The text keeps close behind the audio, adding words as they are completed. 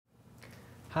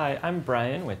Hi, I'm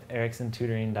Brian with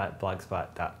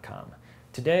ericksontutoring.blogspot.com.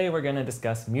 Today we're going to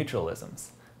discuss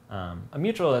mutualisms. A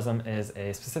mutualism is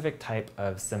a specific type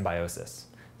of symbiosis.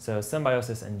 So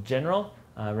symbiosis in general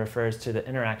refers to the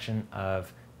interaction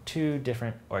of two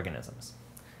different organisms.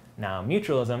 Now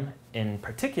mutualism in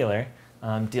particular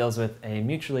deals with a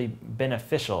mutually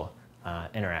beneficial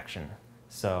interaction.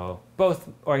 So both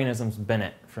organisms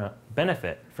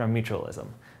benefit from mutualism.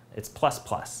 It's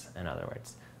plus in other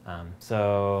words.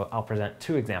 So I'll present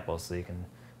two examples so you can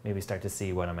maybe start to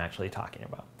see what I'm actually talking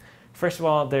about. First of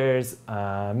all, there's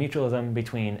mutualism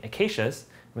between acacias,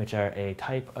 which are a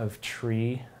type of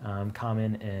tree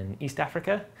common in East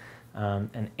Africa,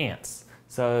 and ants.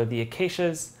 So the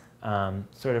acacias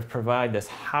sort of provide this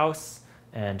house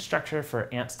and structure for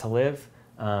ants to live.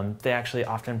 They actually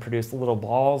often produce little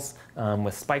balls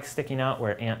with spikes sticking out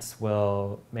where ants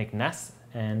will make nests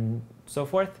and so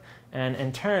forth. And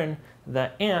in turn,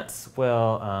 the ants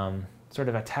will sort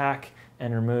of attack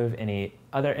and remove any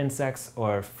other insects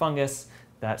or fungus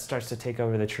that starts to take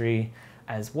over the tree,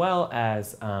 as well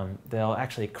as they'll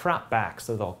actually crop back.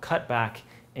 So they'll cut back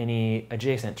any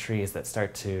adjacent trees that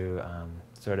start to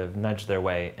sort of nudge their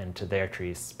way into their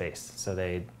tree's space. So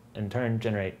they, in turn,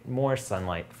 generate more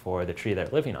sunlight for the tree they're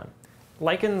living on.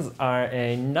 Lichens are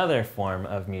another form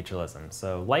of mutualism.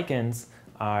 So lichens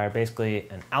are basically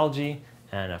an algae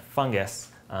and a fungus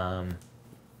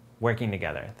working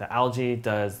together. The algae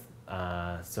does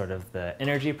sort of the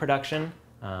energy production.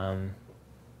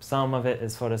 Some of it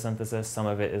is photosynthesis, some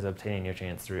of it is obtaining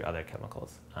nutrients through other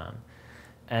chemicals.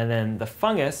 And then the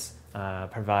fungus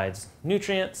provides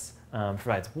nutrients,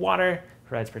 provides water,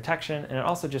 provides protection, and it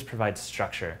also just provides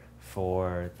structure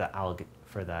for the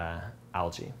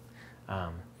algae.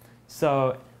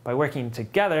 So by working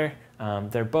together,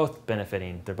 they're both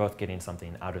benefiting, they're both getting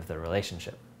something out of the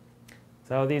relationship.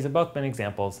 So these have both been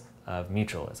examples of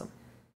mutualism.